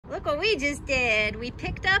Look what we just did. We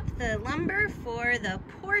picked up the lumber for the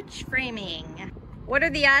porch framing. What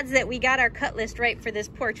are the odds that we got our cut list right for this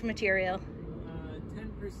porch material?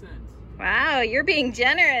 10%. Wow, you're being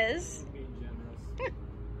generous. I'm being generous.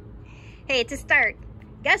 Hey, it's a start.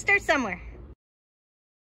 Gotta start somewhere.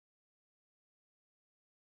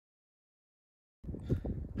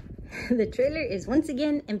 The trailer is once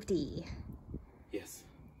again empty. Yes.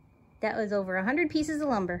 That was over 100 pieces of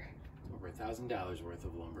lumber. Over $1,000 worth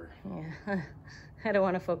of lumber. Yeah, I don't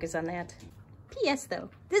want to focus on that. P.S.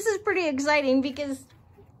 though, this is pretty exciting because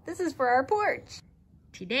this is for our porch.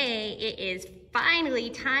 Today, it is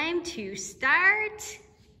finally time to start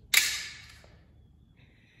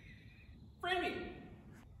Framing!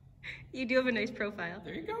 You do have a nice profile.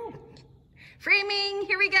 There you go. Framing,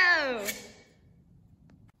 here we go.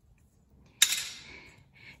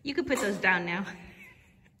 You could put those down now.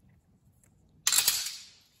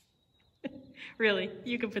 Really,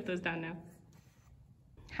 you can put those down now.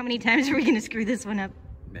 How many times are we gonna screw this one up?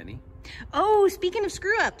 Many. Oh, speaking of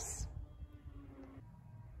screw ups.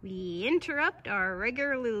 We interrupt our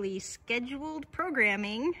regularly scheduled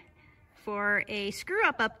programming for a screw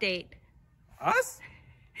up update. Us?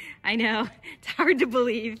 I know, it's hard to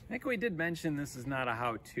believe. I think we did mention this is not a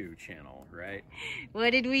how-to channel, right? What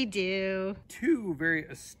did we do? 2 very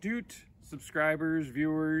astute subscribers,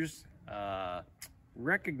 viewers,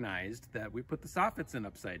 recognized that we put the soffits in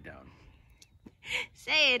upside down.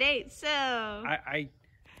 Say it ain't so.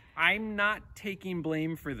 I'm not taking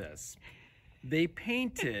blame for this. They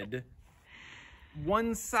painted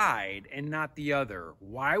one side and not the other.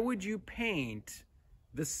 Why would you paint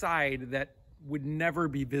the side that would never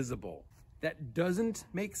be visible? That doesn't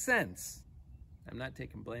make sense. I'm not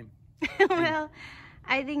taking blame. Well,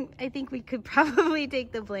 I think we could probably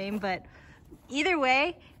take the blame, but either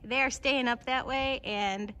way, they are staying up that way,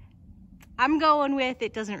 and I'm going with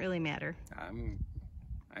it doesn't really matter.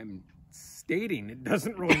 I'm stating it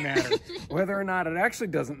doesn't really matter. Whether or not it actually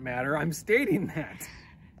doesn't matter, I'm stating that.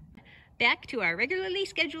 Back to our regularly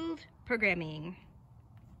scheduled programming.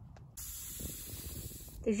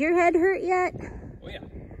 Does your head hurt yet? Oh yeah.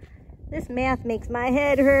 This math makes my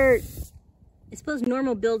head hurt. I suppose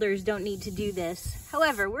normal builders don't need to do this.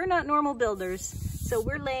 However, we're not normal builders, so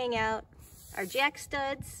we're laying out our jack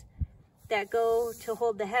studs that go to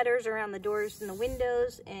hold the headers around the doors and the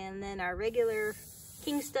windows, and then our regular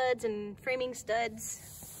king studs and framing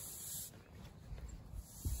studs,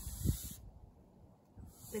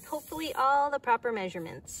 with hopefully all the proper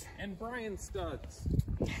measurements. And Brian studs.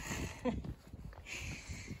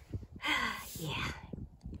 Yeah.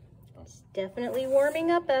 It's definitely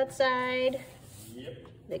warming up outside. Yep.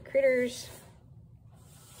 The critters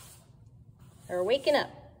are waking up.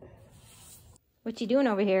 What you doing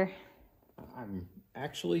over here? I'm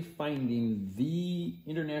actually finding the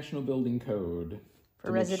International Building Code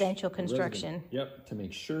For residential construction. Yep, to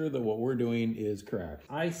make sure that what we're doing is correct.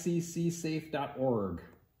 iccsafe.org.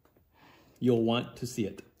 You'll want to see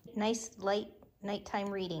it. Nice light nighttime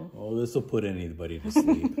reading. Oh, this will put anybody to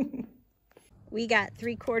sleep. We got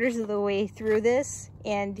 3/4 of the way through this,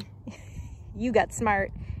 and you got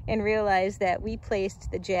smart and realized that we placed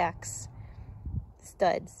the jacks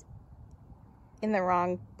studs in the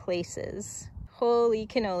wrong places. Holy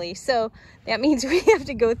cannoli. So that means we have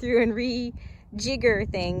to go through and rejigger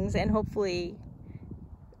things, and hopefully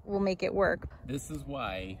we'll make it work. This is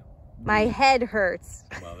why... My head hurts.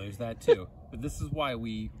 Well, there's that too. But this is why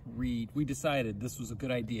we decided this was a good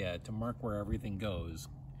idea to mark where everything goes,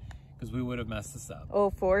 because we would have messed this up. Oh,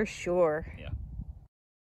 for sure. Yeah.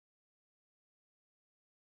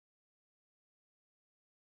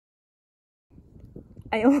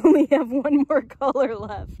 I only have one more color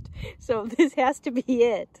left, so this has to be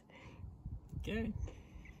it. Okay.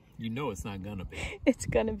 You know it's not gonna be. It's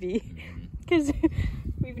gonna be, because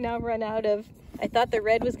we've now run out of, I thought the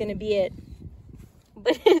red was gonna be it,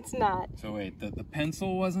 but it's not. So wait, the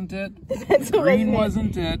pencil wasn't it? The green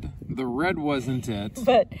wasn't it? The red wasn't it?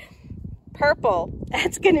 But purple,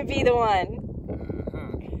 that's gonna be the one.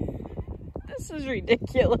 This is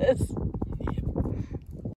ridiculous.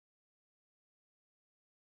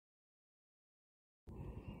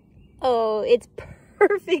 Oh, it's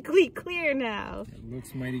perfectly clear now. It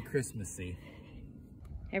looks mighty Christmassy.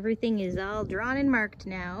 Everything is all drawn and marked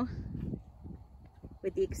now,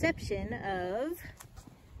 with the exception of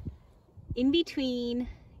in between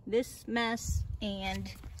this mess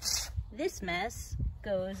and this mess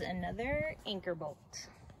goes another anchor bolt.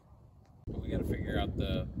 We gotta figure out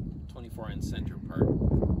the 24-inch center part.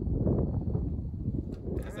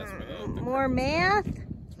 Because that's where the more math?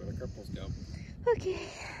 That's where the cripples go. Okay,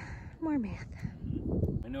 more math.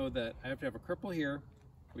 I know that I have to have a cripple here,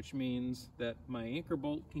 which means that my anchor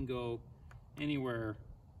bolt can go anywhere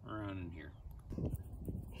around in here.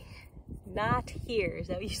 Not here, is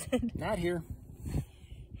that what you said? Not here.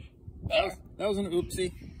 That was an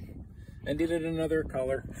oopsie. I did it another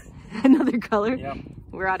color. Another color? Yep.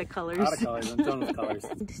 We're out of colors. Out of colors, I'm done with colors.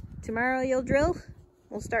 Tomorrow you'll drill,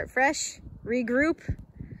 we'll start fresh, regroup,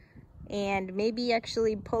 and maybe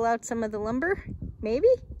actually pull out some of the lumber. Maybe?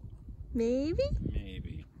 Maybe?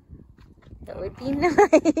 Maybe. That would be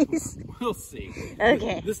nice. We'll see.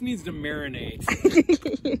 Okay. This needs to marinate.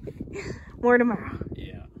 More tomorrow.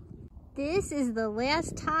 Yeah. This is the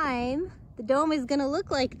last time the dome is gonna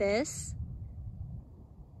look like this.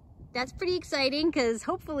 That's pretty exciting because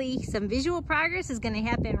hopefully some visual progress is gonna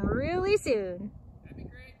happen really soon. That'd be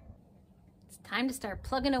great. It's time to start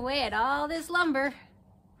plugging away at all this lumber.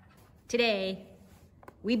 Today,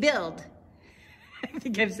 we build. I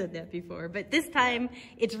think I've said that before, but this time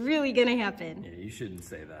it's really gonna happen. Yeah, you shouldn't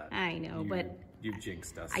say that. I know, but you've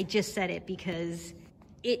jinxed us. I just said it because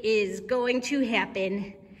it is going to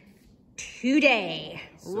happen today,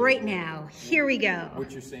 right now. Here we go.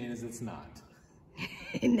 What you're saying is it's not.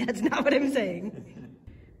 And that's not what I'm saying.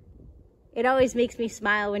 It always makes me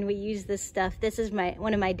smile when we use this stuff. This is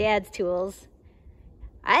one of my dad's tools.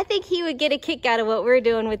 I think he would get a kick out of what we're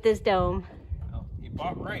doing with this dome. Well, you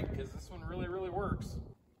bought right, because this one really, really works.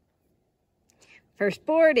 First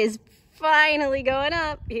board is finally going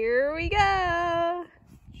up. Here we go.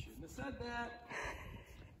 Shouldn't have said that.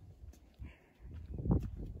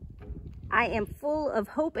 I am full of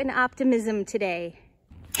hope and optimism today.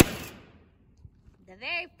 The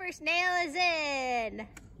very first nail is in.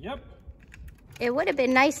 Yep. It would have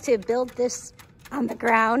been nice to build this on the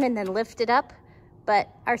ground and then lift it up, but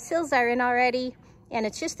our sills are in already and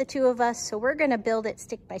it's just the two of us, so we're gonna build it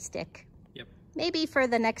stick by stick. Yep. Maybe for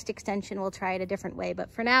the next extension we'll try it a different way, but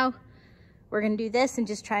for now we're gonna do this and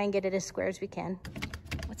just try and get it as square as we can.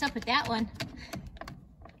 What's up with that one?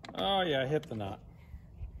 Oh yeah, I hit the knot.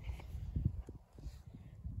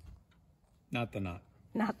 Not the knot.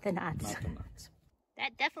 Not the knots. Not the knots.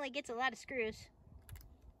 That definitely gets a lot of screws.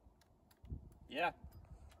 Yeah.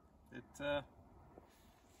 It's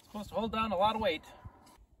supposed to hold down a lot of weight.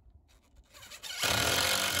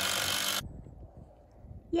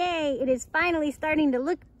 Yay, it is finally starting to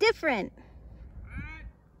look different.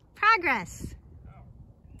 Progress.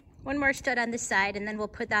 One more stud on this side and then we'll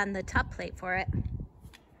put on the top plate for it.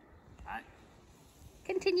 Hot.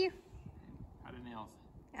 Continue. Out of nails.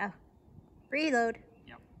 Oh, reload.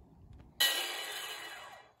 Yep.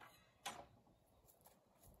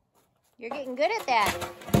 You're getting good at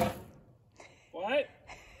that. What?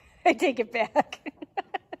 I take it back.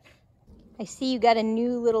 I see you got a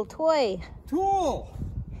new little toy. Tool!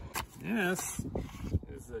 Yes.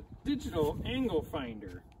 It's a digital angle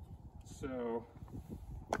finder. So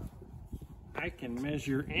I can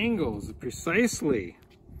measure angles precisely.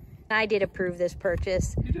 I did approve this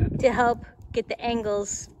purchase You did? to help get the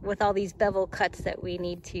angles with all these bevel cuts that we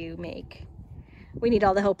need to make. We need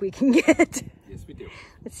all the help we can get. Yes, we do.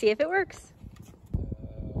 Let's see if it works.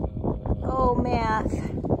 Oh, math.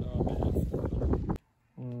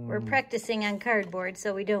 We're practicing on cardboard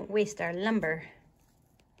so we don't waste our lumber.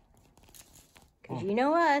 Because you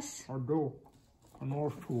know us. I do. I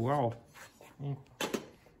know too well.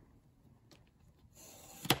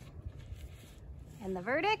 And the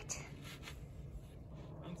verdict?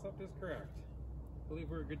 Concept is correct. I believe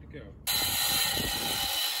we're good to go.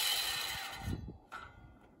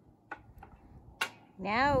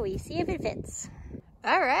 Now we see if it fits.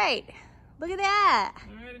 All right, look at that.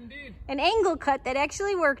 All right, indeed. An angle cut that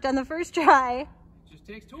actually worked on the first try. Just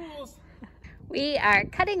takes tools. We are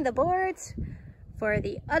cutting the boards for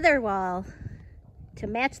the other wall to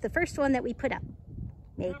match the first one that we put up.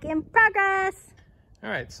 Making progress. All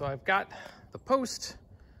right, so I've got the post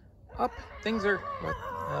up. Things are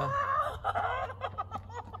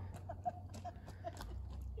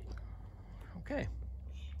okay.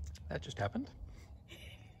 That just happened.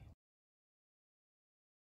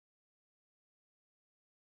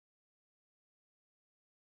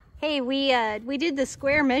 Hey, we did the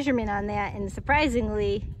square measurement on that, and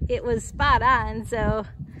surprisingly, it was spot on. So,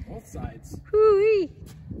 Both sides. whoo-wee.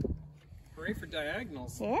 Hooray for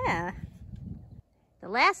diagonals. Yeah. The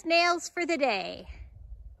last nails for the day.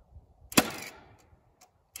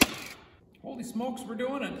 Holy smokes, we're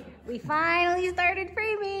doing it. We finally started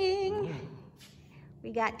framing.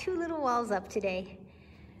 We got 2 little walls up today.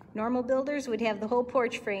 Normal builders would have the whole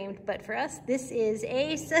porch framed, but for us, this is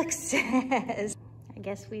a success. I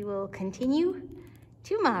guess we will continue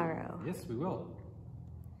tomorrow. Yes, we will.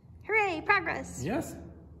 Hooray, progress. Yes.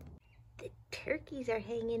 The turkeys are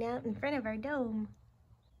hanging out in front of our dome.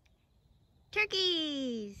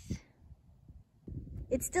 Turkeys!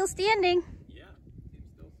 It's still standing. Yeah,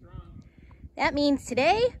 seems still strong. That means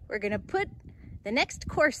today we're gonna put the next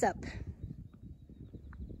course up.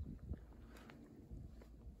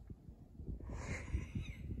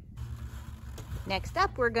 Next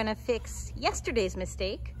up, we're gonna fix yesterday's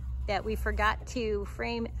mistake that we forgot to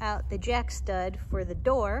frame out the jack stud for the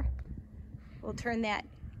door. We'll turn that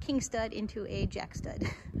king stud into a jack stud.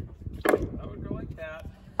 That would go like that.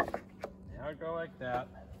 That would go like that.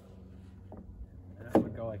 That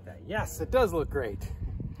would go like that. Yes, it does look great.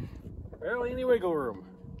 Barely any wiggle room.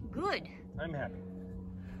 Good. I'm happy.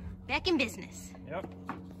 Back in business. Yep.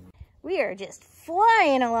 We are just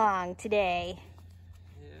flying along today.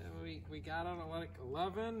 Yeah, we got on at like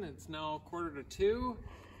 11. It's now 1:45.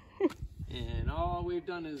 And all we've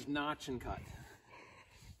done is notch and cut.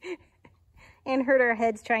 And hurt our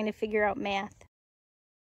heads trying to figure out math.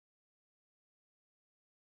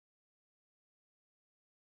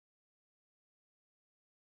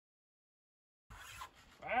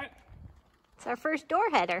 What? It's our first door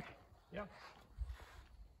header. Yeah. Let's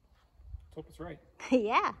hope it's right.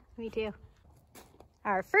 Yeah, me too.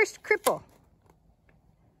 Our first cripple.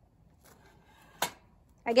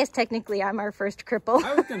 I guess technically I'm our first cripple.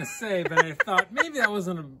 I was going to say, but I thought maybe that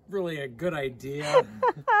wasn't really a good idea.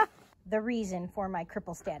 The reason for my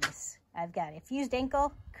cripple status. I've got a fused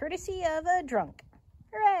ankle, courtesy of a drunk.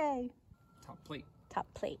 Hooray! Top plate. Top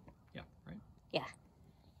plate. Yeah, right? Yeah.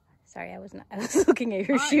 Sorry, I was looking at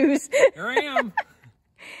your shoes. Here I am.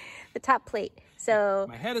 The top plate. So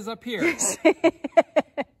My head is up here.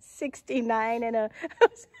 69 and a...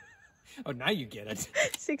 Oh, now you get it.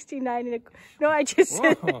 69 and a... No, I just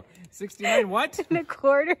said... Whoa, 69 what? and a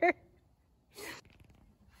quarter.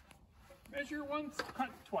 Measure once, cut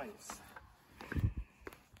twice.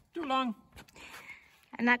 Too long.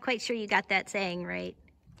 I'm not quite sure you got that saying right.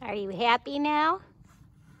 Are you happy now?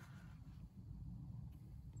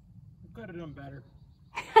 Could have done better.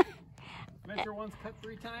 Measure once, cut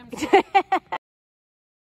 3 times.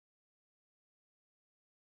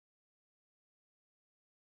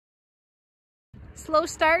 Slow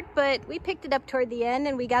start, but we picked it up toward the end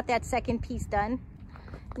and we got that second piece done.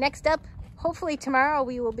 Next up, hopefully tomorrow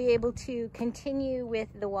we will be able to continue with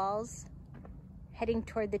the walls, heading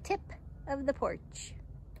toward the tip of the porch.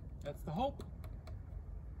 That's the hope.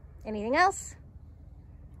 Anything else?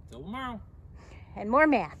 Till tomorrow. And more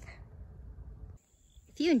math.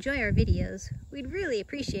 If you enjoy our videos, we'd really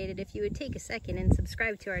appreciate it if you would take a second and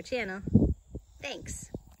subscribe to our channel.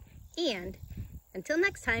 Thanks. And until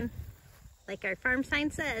next time, like our farm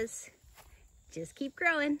sign says, just keep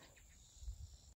growing.